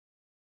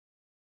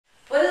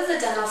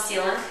dental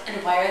sealant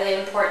and why are they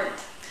important?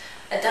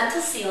 A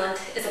dental sealant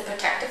is a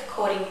protective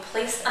coating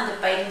placed on the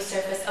biting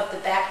surface of the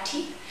back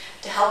teeth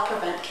to help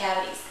prevent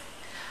cavities.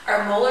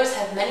 Our molars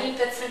have many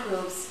pits and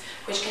grooves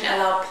which can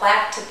allow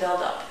plaque to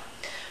build up.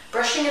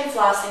 Brushing and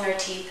flossing our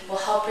teeth will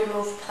help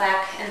remove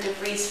plaque and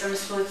debris from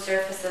smooth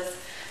surfaces,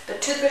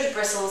 but toothbrush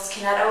bristles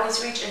cannot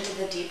always reach into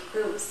the deep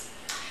grooves.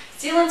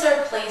 Sealants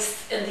are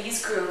placed in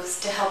these grooves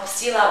to help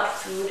seal out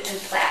food and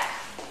plaque.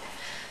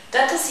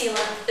 Dental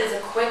sealant is a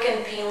quick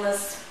and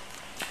painless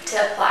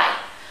to apply.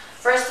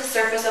 First, the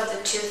surface of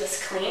the tooth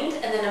is cleaned,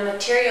 and then a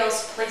material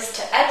is placed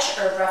to etch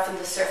or roughen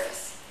the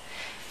surface.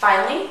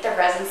 Finally, the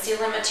resin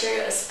sealant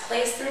material is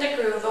placed in the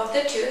groove of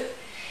the tooth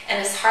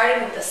and is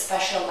hardened with a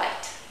special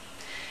light.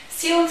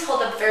 Sealants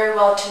hold up very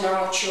well to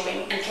normal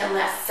chewing and can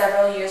last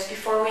several years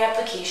before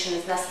reapplication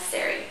is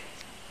necessary.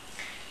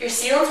 Your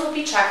sealants will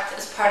be checked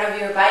as part of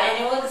your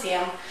biannual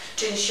exam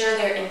to ensure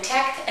they're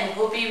intact and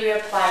will be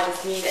reapplied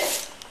as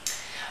needed.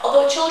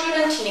 Although children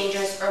and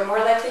teenagers are more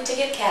likely to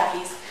get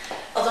cavities,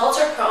 adults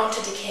are prone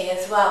to decay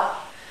as well.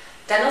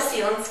 Dental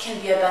sealants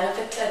can be a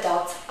benefit to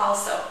adults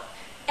also.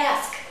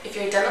 Ask if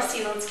your dental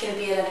sealants can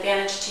be an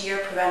advantage to your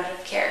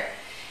preventative care.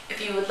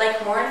 If you would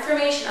like more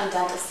information on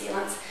dental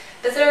sealants,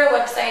 visit our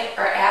website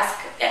or ask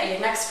at your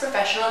next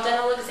professional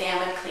dental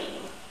exam and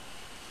cleaning.